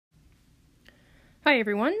Hi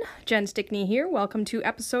everyone, Jen Stickney here. Welcome to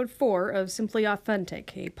episode 4 of Simply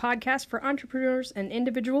Authentic, a podcast for entrepreneurs and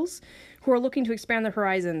individuals who are looking to expand their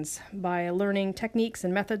horizons by learning techniques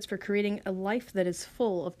and methods for creating a life that is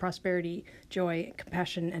full of prosperity, joy,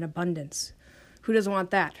 compassion, and abundance. Who doesn't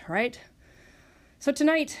want that, right? So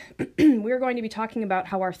tonight, we're going to be talking about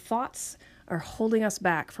how our thoughts are holding us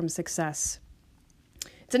back from success.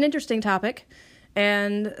 It's an interesting topic,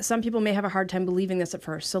 and some people may have a hard time believing this at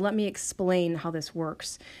first, so let me explain how this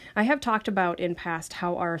works. I have talked about in past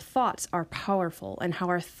how our thoughts are powerful and how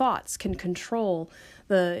our thoughts can control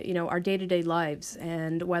our day-to-day lives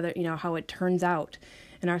and whether, how it turns out.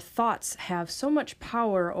 And our thoughts have so much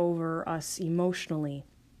power over us emotionally.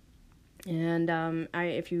 And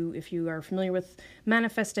if you are familiar with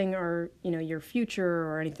manifesting or, your future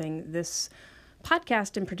or anything, this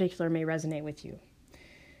podcast in particular may resonate with you.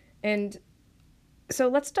 And so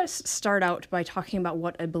let's just start out by talking about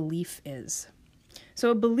what a belief is.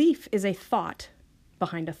 So a belief is a thought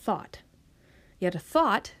behind a thought. Yet a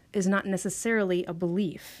thought is not necessarily a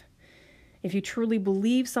belief. If you truly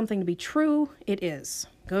believe something to be true, it is.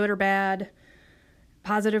 Good or bad,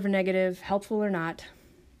 positive or negative, helpful or not.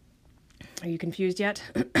 Are you confused yet?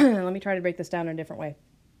 Let me try to break this down in a different way.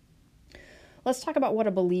 Let's talk about what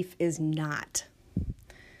a belief is not.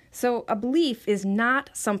 So a belief is not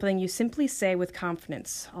something you simply say with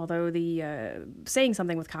confidence, although the saying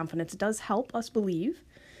something with confidence does help us believe.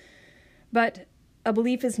 But a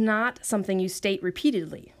belief is not something you state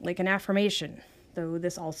repeatedly, like an affirmation, though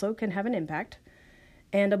this also can have an impact.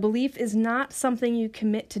 And a belief is not something you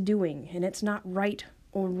commit to doing, and it's not right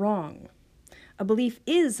or wrong. A belief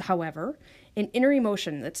is, however, an inner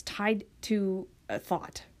emotion that's tied to a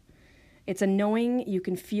thought. It's a knowing you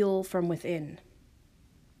can feel from within.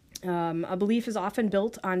 A belief is often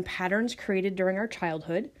built on patterns created during our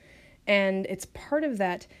childhood, and it's part of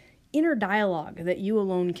that inner dialogue that you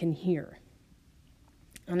alone can hear.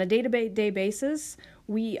 On a day-to-day basis,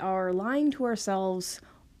 we are lying to ourselves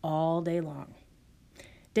all day long.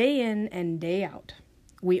 Day in and day out,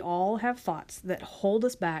 we all have thoughts that hold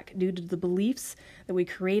us back due to the beliefs that we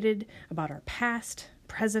created about our past,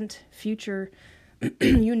 present, future,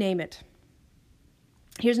 you name it.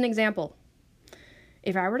 Here's an example.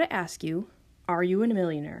 If I were to ask you, are you a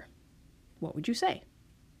millionaire? What would you say?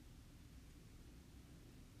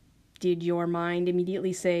 Did your mind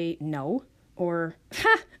immediately say no? Or,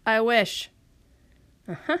 ha, I wish?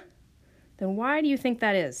 Then why do you think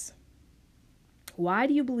that is? Why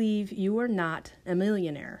do you believe you are not a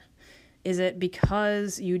millionaire? Is it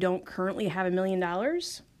because you don't currently have $1 million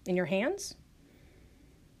in your hands?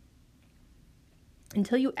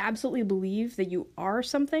 Until you absolutely believe that you are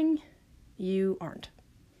something, you aren't.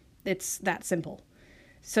 It's that simple.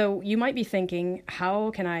 So you might be thinking, how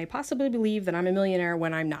can I possibly believe that I'm a millionaire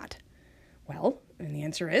when I'm not? Well, and the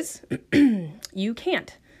answer is, you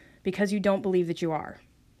can't, because you don't believe that you are.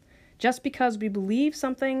 Just because we believe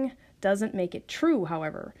something doesn't make it true,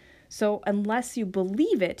 however. So unless you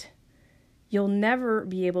believe it, you'll never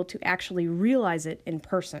be able to actually realize it in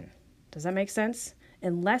person. Does that make sense?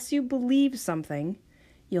 Unless you believe something,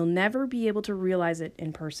 you'll never be able to realize it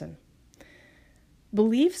in person.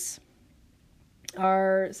 Beliefs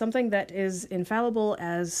are something that is infallible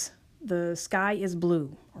as the sky is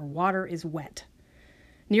blue or water is wet.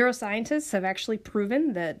 Neuroscientists have actually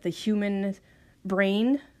proven that the human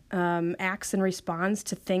brain acts and responds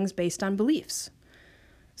to things based on beliefs.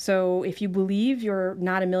 So if you believe you're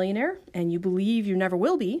not a millionaire and you believe you never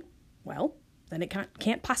will be, well, then it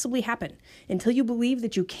can't possibly happen. Until you believe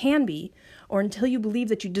that you can be, or until you believe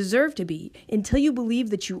that you deserve to be, until you believe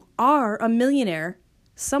that you are a millionaire,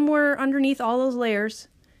 somewhere underneath all those layers,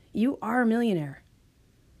 you are a millionaire.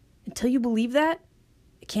 Until you believe that,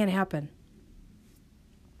 it can't happen.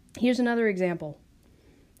 Here's another example.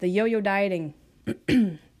 The yo-yo dieting.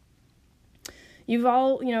 You've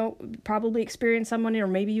all, probably experienced someone, or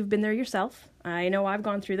maybe you've been there yourself. I know I've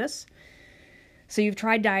gone through this. So you've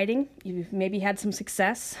tried dieting, you've maybe had some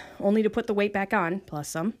success, only to put the weight back on, plus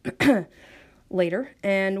some, later.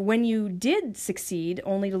 And when you did succeed,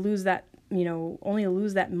 only to lose that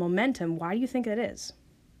momentum, why do you think that is?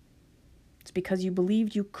 It's because you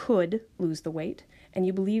believed you could lose the weight, and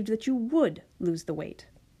you believed that you would lose the weight.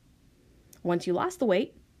 Once you lost the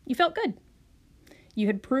weight, you felt good. You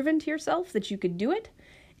had proven to yourself that you could do it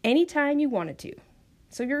anytime you wanted to.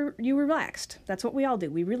 So you relaxed. That's what we all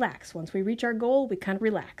do. We relax. Once we reach our goal, we kind of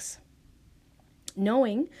relax,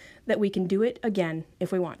 knowing that we can do it again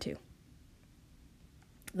if we want to.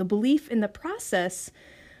 The belief in the process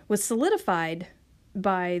was solidified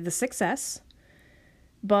by the success,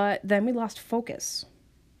 but then we lost focus.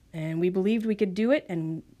 And we believed we could do it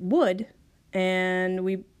and would And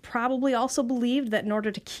we probably also believed that in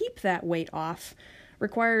order to keep that weight off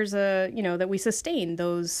requires that we sustain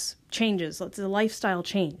those changes. It's a lifestyle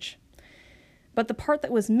change. But the part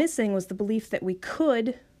that was missing was the belief that we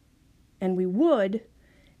could and we would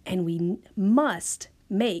and we must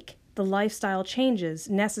make the lifestyle changes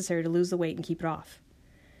necessary to lose the weight and keep it off.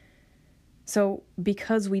 So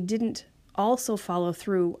because we didn't also follow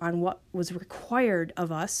through on what was required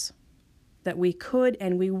of us, that we could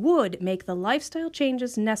and we would make the lifestyle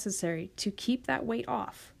changes necessary to keep that weight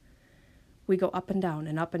off, we go up and down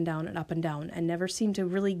and up and down and up and down and never seem to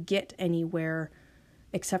really get anywhere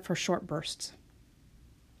except for short bursts.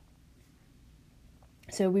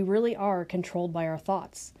 So we really are controlled by our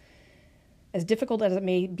thoughts. As difficult as it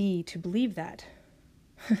may be to believe that.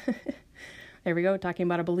 There we go, talking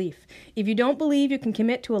about a belief. If you don't believe you can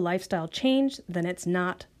commit to a lifestyle change, then it's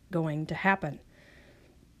not going to happen.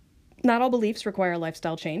 Not all beliefs require a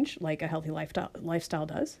lifestyle change, like a healthy lifestyle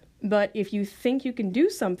does. But if you think you can do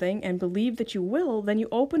something and believe that you will, then you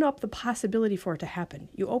open up the possibility for it to happen.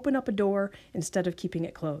 You open up a door instead of keeping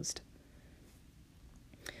it closed.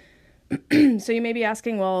 So you may be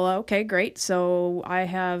asking, well, okay, great. So I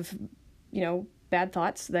have, bad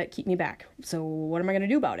thoughts that keep me back. So what am I going to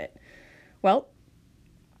do about it? Well,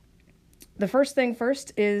 the first thing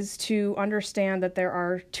first is to understand that there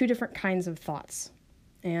are two different kinds of thoughts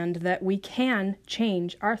and that we can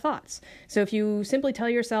change our thoughts. So if you simply tell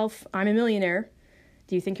yourself, I'm a millionaire,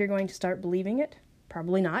 do you think you're going to start believing it?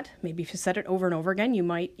 Probably not. Maybe if you said it over and over again, you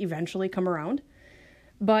might eventually come around.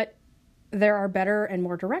 But there are better and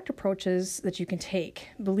more direct approaches that you can take.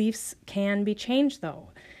 Beliefs can be changed,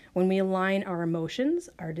 though, when we align our emotions,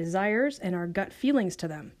 our desires, and our gut feelings to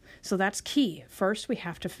them. So that's key. First, we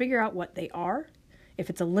have to figure out what they are, if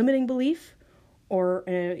it's a limiting belief or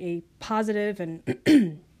a positive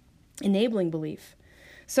and enabling belief.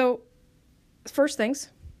 So first things,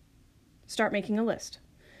 start making a list.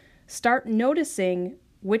 Start noticing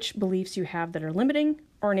which beliefs you have that are limiting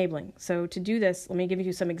or enabling. So to do this, let me give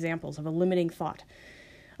you some examples of a limiting thought.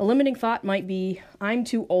 A limiting thought might be, I'm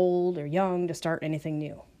too old or young to start anything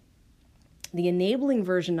new. The enabling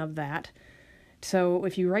version of that, so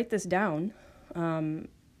if you write this down,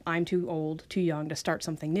 I'm too old, too young to start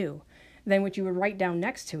something new, then what you would write down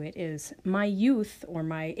next to it is my youth or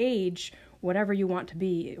my age, whatever you want to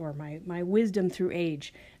be, or my wisdom through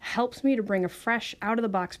age, helps me to bring a fresh,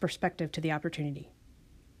 out-of-the-box perspective to the opportunity.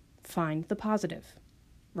 Find the positive.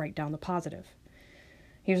 Write down the positive.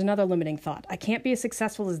 Here's another limiting thought. I can't be as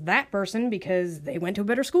successful as that person because they went to a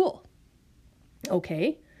better school.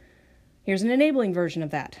 Okay. Here's an enabling version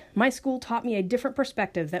of that. My school taught me a different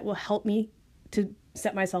perspective that will help me to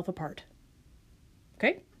set myself apart.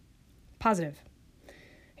 Okay? Positive.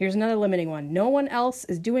 Here's another limiting one. No one else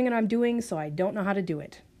is doing what I'm doing, so I don't know how to do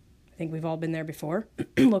it. I think we've all been there before,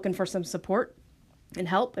 looking for some support and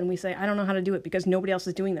help, and we say, I don't know how to do it because nobody else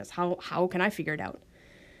is doing this. How can I figure it out?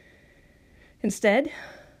 Instead,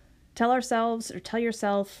 tell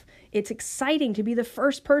yourself, it's exciting to be the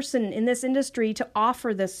first person in this industry to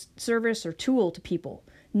offer this service or tool to people,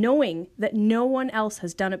 knowing that no one else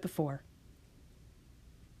has done it before.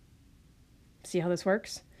 See how this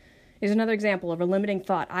works? Here's another example of a limiting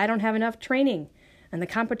thought. I don't have enough training, and the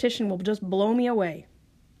competition will just blow me away.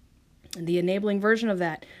 And the enabling version of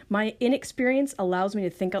that, my inexperience allows me to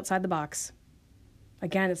think outside the box.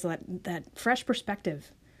 Again, it's that fresh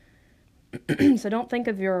perspective. So don't think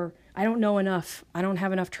of I don't know enough, I don't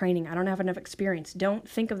have enough training, I don't have enough experience. Don't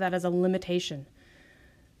think of that as a limitation.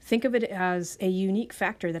 Think of it as a unique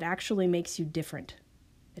factor that actually makes you different.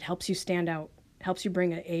 It helps you stand out, helps you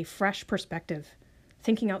bring a fresh perspective,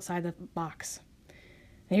 thinking outside the box.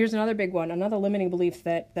 And here's another big one, another limiting belief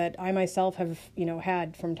that I myself have,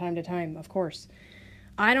 had from time to time, of course.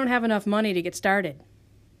 I don't have enough money to get started.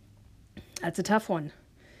 That's a tough one.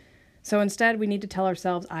 So instead, we need to tell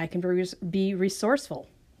ourselves, I can be resourceful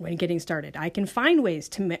when getting started. I can find ways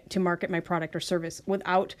to market my product or service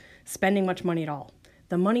without spending much money at all.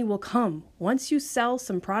 The money will come. Once you sell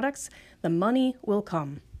some products, the money will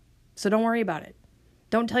come. So don't worry about it.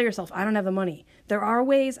 Don't tell yourself, I don't have the money. There are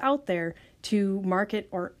ways out there to market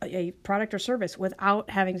or a product or service without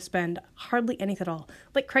having to spend hardly anything at all.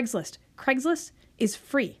 Like Craigslist. Craigslist is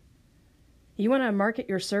free. You want to market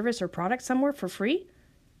your service or product somewhere for free?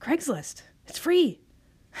 Craigslist. It's free.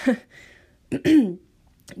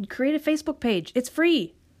 Create a Facebook page. It's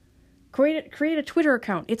free. Create a Twitter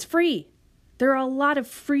account. It's free. There are a lot of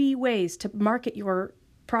free ways to market your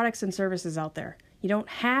products and services out there. You don't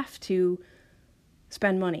have to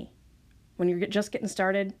spend money. When you're just getting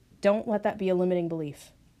started, don't let that be a limiting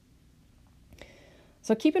belief.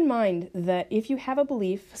 So keep in mind that if you have a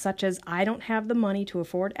belief such as I don't have the money to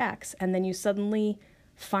afford X, and then you suddenly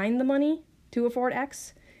find the money to afford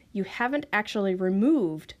X, you haven't actually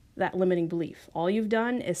removed that limiting belief. All you've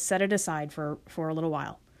done is set it aside for a little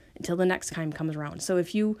while until the next time comes around. So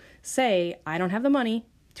if you say, I don't have the money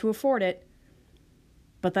to afford it,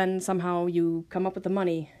 but then somehow you come up with the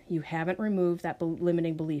money, you haven't removed that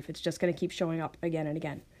limiting belief. It's just going to keep showing up again and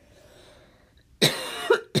again.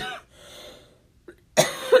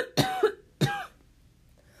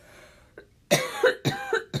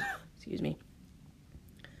 Excuse me.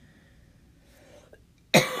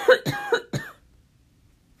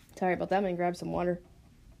 Sorry about that. I'm going to grab some water.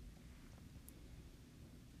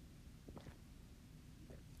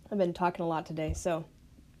 I've been talking a lot today, so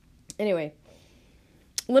anyway,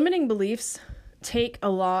 limiting beliefs take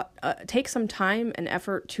some time and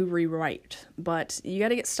effort to rewrite, but you got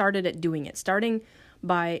to get started at doing it, starting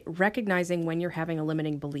by recognizing when you're having a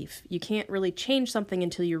limiting belief. You can't really change something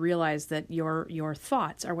until you realize that your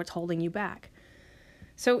thoughts are what's holding you back.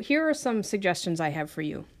 So here are some suggestions I have for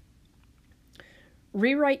you.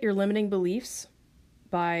 Rewrite your limiting beliefs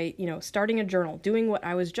by, starting a journal, doing what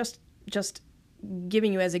I was just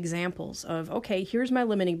giving you as examples of, okay, here's my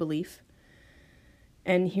limiting belief,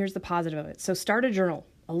 and here's the positive of it. So start a journal,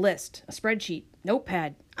 a list, a spreadsheet,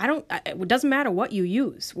 notepad. It doesn't matter what you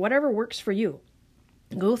use, whatever works for you.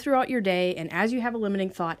 Go throughout your day, and as you have a limiting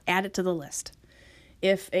thought, add it to the list.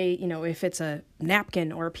 If it's a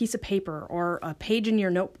napkin or a piece of paper or a page in your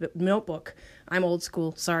notebook, I'm old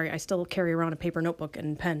school, sorry, I still carry around a paper notebook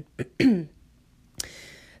and pen.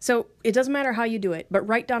 So it doesn't matter how you do it, but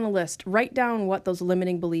write down a list. Write down what those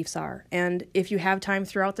limiting beliefs are. And if you have time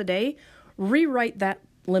throughout the day, rewrite that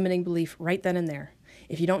limiting belief right then and there.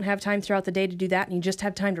 If you don't have time throughout the day to do that and you just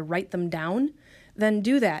have time to write them down, then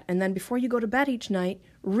do that. And then before you go to bed each night,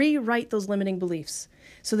 rewrite those limiting beliefs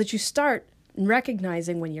so that you start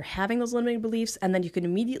recognizing when you're having those limiting beliefs, and then you can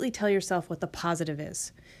immediately tell yourself what the positive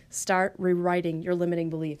is. Start rewriting your limiting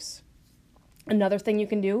beliefs. Another thing you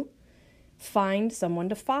can do, find someone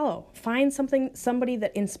to follow. Find somebody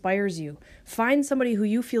that inspires you. Find somebody who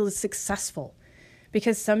you feel is successful.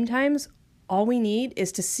 Because sometimes all we need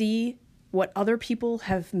is to see what other people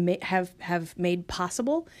have made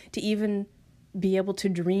possible to even be able to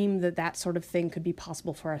dream that sort of thing could be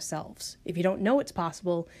possible for ourselves. If you don't know it's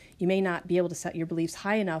possible, you may not be able to set your beliefs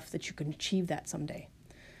high enough that you can achieve that someday.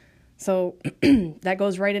 So that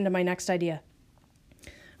goes right into my next idea,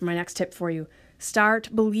 my next tip for you.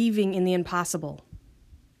 Start believing in the impossible.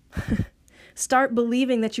 Start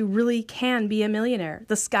believing that you really can be a millionaire.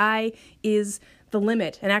 The sky is the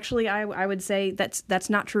limit. And actually, I would say that's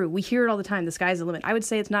not true. We hear it all the time, the sky's the limit. I would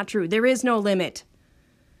say it's not true. There is no limit.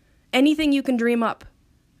 Anything you can dream up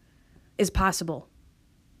is possible.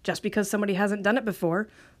 Just because somebody hasn't done it before,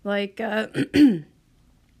 like time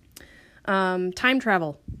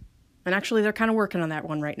travel. And actually, they're kind of working on that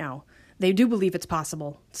one right now. They do believe it's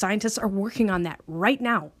possible. Scientists are working on that right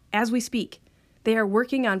now, as we speak. They are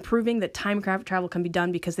working on proving that time travel can be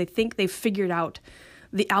done because they think they've figured out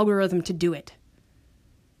the algorithm to do it.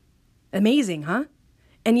 Amazing, huh?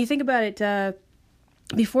 And you think about it,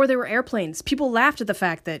 before there were airplanes, people laughed at the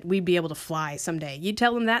fact that we'd be able to fly someday. You'd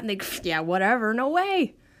tell them that and they'd, yeah, whatever, no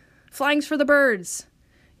way. Flying's for the birds.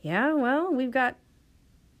 Yeah, well, we've got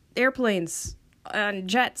airplanes and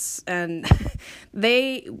jets, and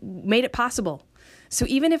they made it possible. So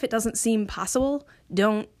even if it doesn't seem possible,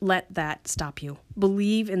 don't let that stop you.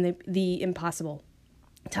 Believe in the impossible.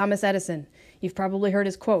 Thomas Edison, you've probably heard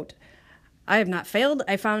his quote, "I have not failed.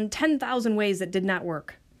 I found 10,000 ways that did not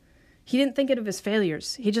work." He didn't think of his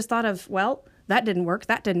failures. He just thought of, well, that didn't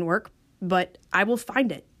work, but I will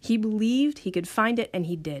find it. He believed he could find it, and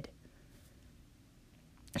he did.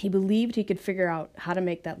 He believed he could figure out how to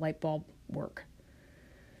make that light bulb work.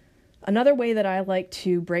 Another way that I like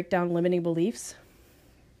to break down limiting beliefs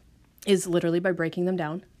is literally by breaking them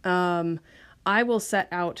down. I will set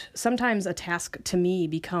out, sometimes a task to me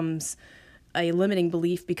becomes a limiting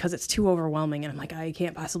belief because it's too overwhelming, and I'm like, I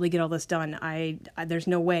can't possibly get all this done. There's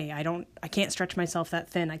no way. I can't stretch myself that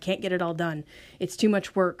thin. I can't get it all done. It's too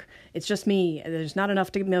much work. It's just me. There's not enough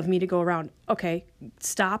of me to go around. Okay,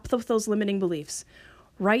 stop those limiting beliefs.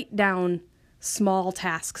 Write down small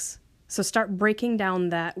tasks. So start breaking down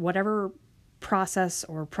that whatever process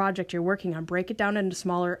or project you're working on, break it down into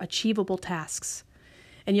smaller, achievable tasks.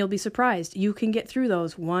 And you'll be surprised. You can get through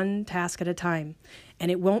those one task at a time.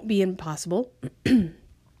 And it won't be impossible. And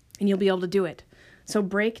you'll be able to do it. So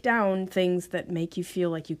break down things that make you feel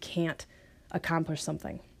like you can't accomplish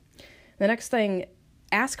something. The next thing,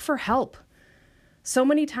 ask for help. So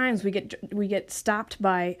many times we get stopped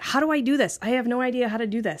by, how do I do this? I have no idea how to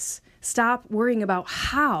do this. Stop worrying about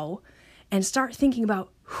how and start thinking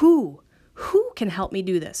about who. Who can help me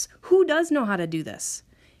do this? Who does know how to do this?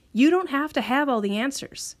 You don't have to have all the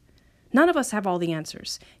answers. None of us have all the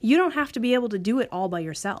answers. You don't have to be able to do it all by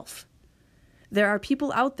yourself. There are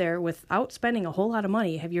people out there without spending a whole lot of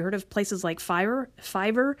money. Have you heard of places like Fiverr,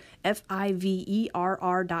 Fiverr.com?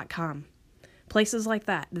 Places like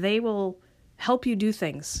that. They will help you do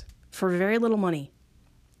things for very little money,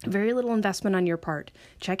 very little investment on your part.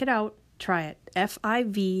 Check it out. Try it. Fiverr.com.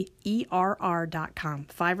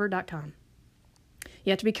 Fiverr.com. You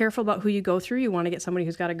have to be careful about who you go through. You want to get somebody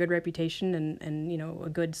who's got a good reputation and a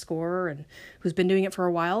good score and who's been doing it for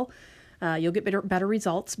a while. You'll get better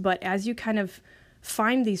results. But as you kind of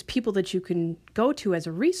find these people that you can go to as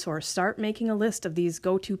a resource, start making a list of these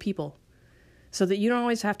go-to people so that you don't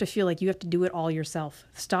always have to feel like you have to do it all yourself.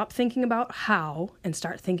 Stop thinking about how and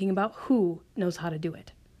start thinking about who knows how to do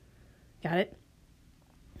it. Got it?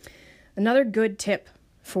 Another good tip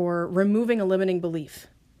for removing a limiting belief: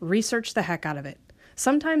 research the heck out of it.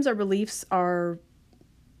 Sometimes our beliefs are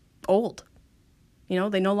old.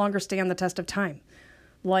 They no longer stand the test of time.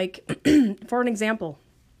 Like, for an example,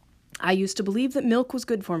 I used to believe that milk was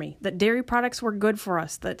good for me, that dairy products were good for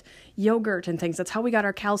us, that yogurt and things, that's how we got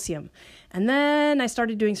our calcium. And then I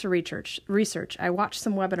started doing some research. I watched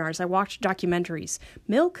some webinars. I watched documentaries.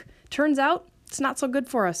 Milk, turns out, it's not so good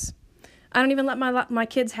for us. I don't even let my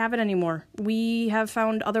kids have it anymore. We have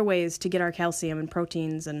found other ways to get our calcium and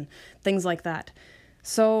proteins and things like that.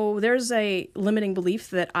 So there's a limiting belief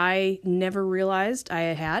that I never realized I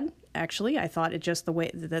had. Actually, I thought it just the way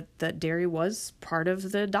that dairy was part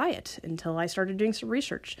of the diet until I started doing some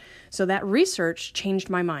research. So that research changed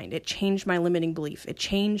my mind. It changed my limiting belief. It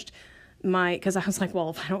changed because I was like, well,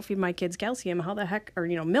 if I don't feed my kids calcium, how the heck, or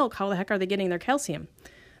milk, how the heck are they getting their calcium?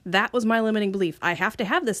 That was my limiting belief. I have to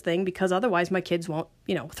have this thing because otherwise my kids won't,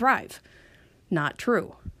 thrive. Not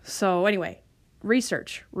true. So anyway,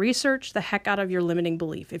 research the heck out of your limiting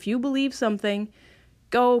belief. If you believe something,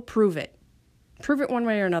 go prove it. Prove it one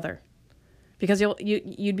way or another, because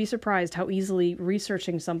you'd be surprised how easily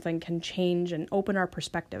researching something can change and open our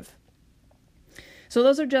perspective. So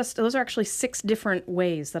those are actually 6 different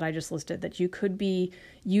ways that I just listed that you could be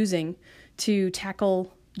using to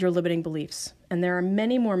tackle your limiting beliefs. And there are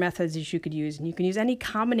many more methods that you could use, and you can use any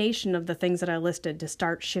combination of the things that I listed to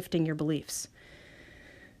start shifting your beliefs.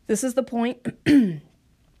 This is the point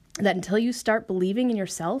that until you start believing in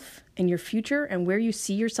yourself and your future and where you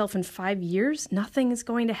see yourself in 5 years, nothing is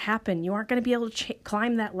going to happen. You aren't going to be able to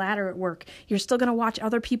climb that ladder at work. You're still going to watch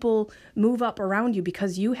other people move up around you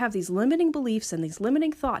because you have these limiting beliefs and these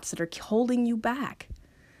limiting thoughts that are holding you back.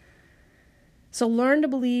 So learn to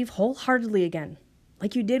believe wholeheartedly again,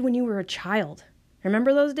 like you did when you were a child.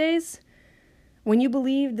 Remember those days? When you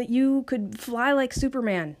believed that you could fly like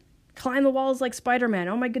Superman, climb the walls like Spider-Man.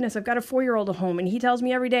 Oh my goodness, I've got a 4-year-old at home and he tells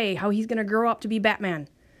me every day how he's going to grow up to be Batman.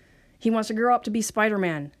 He wants to grow up to be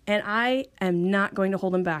Spider-Man, and I am not going to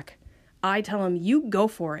hold him back. I tell him, you go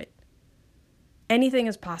for it. Anything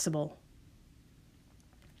is possible.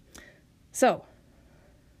 So,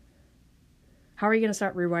 how are you going to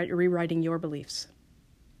start rewriting your beliefs?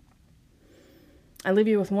 I leave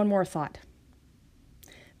you with one more thought.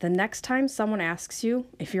 The next time someone asks you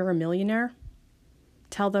if you're a millionaire,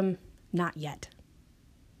 tell them, not yet.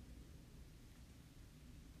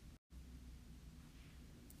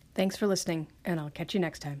 Thanks for listening, and I'll catch you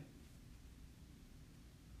next time.